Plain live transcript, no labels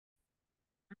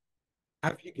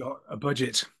Have you got a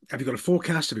budget? Have you got a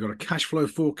forecast? Have you got a cash flow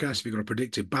forecast? Have you got a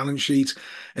predictive balance sheet?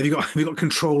 Have you got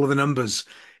control of the numbers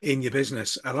in your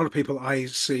business? A lot of people I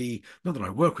see, not that I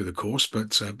work with, of course,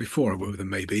 but before I work with them,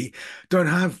 maybe don't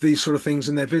have these sort of things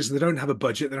in their business. They don't have a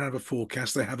budget. They don't have a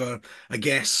forecast. They have a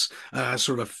guess,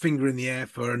 sort of a finger in the air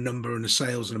for a number and a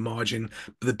sales and a margin,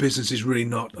 but the business is really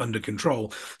not under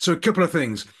control. So a couple of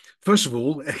things. First of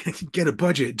all, get a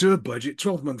budget, do a budget,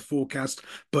 12-month forecast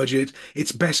budget.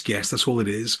 It's best guess, that's all it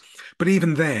is. But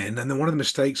even then, and then one of the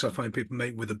mistakes I find people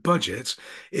make with a budget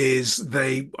is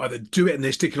they either do it and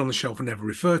they stick it on the shelf and never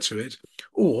refer to it,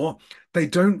 or they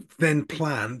don't then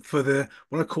plan for the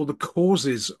what I call the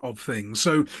causes of things.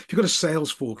 So if you've got a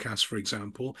sales forecast, for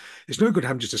example, it's no good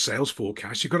having just a sales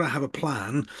forecast. You've got to have a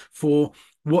plan for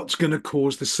what's going to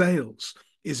cause the sales.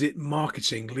 Is it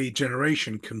marketing, lead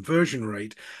generation, conversion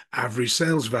rate, average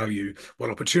sales value? What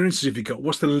opportunities have you got?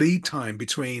 What's the lead time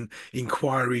between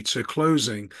inquiry to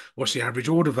closing? What's the average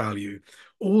order value?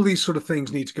 All these sort of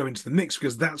things need to go into the mix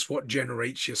because that's what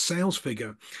generates your sales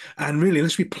figure. And really,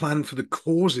 unless we plan for the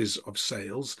causes of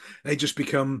sales, they just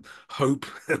become hope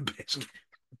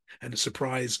and a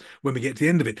surprise when we get to the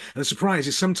end of it. And the surprise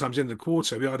is sometimes in the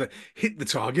quarter, we either hit the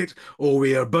target or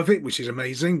we are above it, which is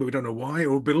amazing, but we don't know why,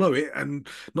 or below it and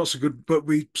not so good, but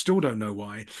we still don't know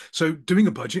why. So doing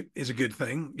a budget is a good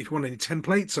thing. If you want any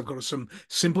templates, I've got some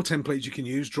simple templates you can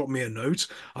use. Drop me a note.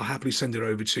 I'll happily send it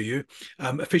over to you.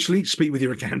 Officially, speak with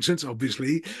your accountant,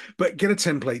 obviously, but get a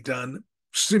template done.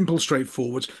 Simple,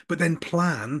 straightforward, but then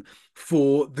plan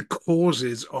for the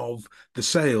causes of the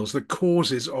sales, the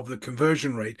causes of the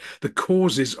conversion rate, the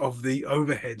causes of the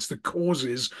overheads, the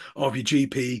causes of your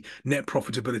GP net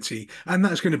profitability. And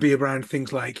that's going to be around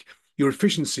things like your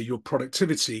efficiency, your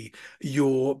productivity,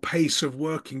 your pace of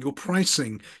working, your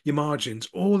pricing, your margins,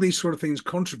 all these sort of things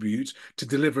contribute to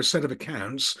deliver a set of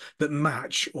accounts that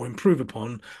match or improve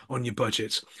upon on your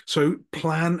budget. So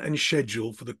plan and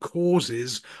schedule for the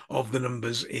causes of the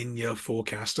numbers in your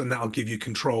forecast, and that'll give you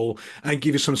control and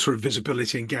give you some sort of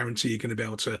visibility and guarantee you're going to be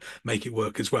able to make it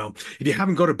work as well. If you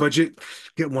haven't got a budget,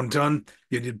 get one done.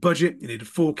 You need a budget, you need a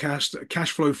forecast, a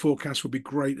cash flow forecast would be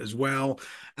great as well,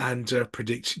 and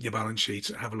predict your balance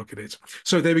sheet. Have a look at it.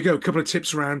 So there we go. A couple of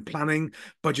tips around planning,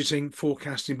 budgeting,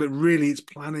 forecasting, but really it's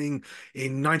planning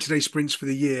in 90-day sprints for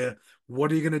the year.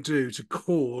 What are you going to do to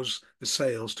cause the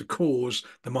sales, to cause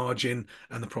the margin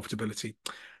and the profitability?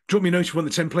 Drop me a note if you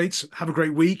want the templates. Have a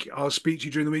great week. I'll speak to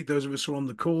you during the week. Those of us who are on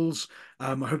the calls.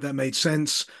 I hope that made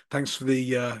sense. Thanks for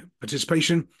the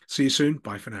participation. See you soon.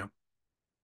 Bye for now.